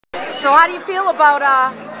So how do you feel about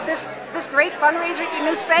this great fundraiser at your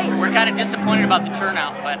new space? We're kind of disappointed about the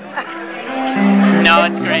turnout, but no,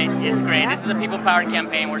 it's great. It's great. This is a people-powered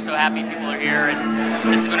campaign. We're so happy people are here,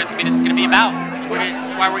 and this is what it's going to be about.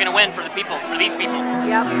 That's why we're going to win for the people, for these people.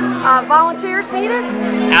 Yep. Volunteers needed?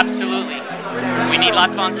 Absolutely. We need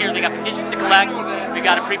lots of volunteers. We got petitions to collect. We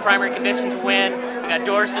got a pre-primary convention to win. We got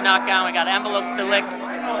doors to knock down. We got envelopes to lick.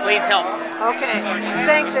 Please help. Okay.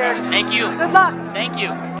 Thanks, Eric. Thank you. Good luck. Thank you.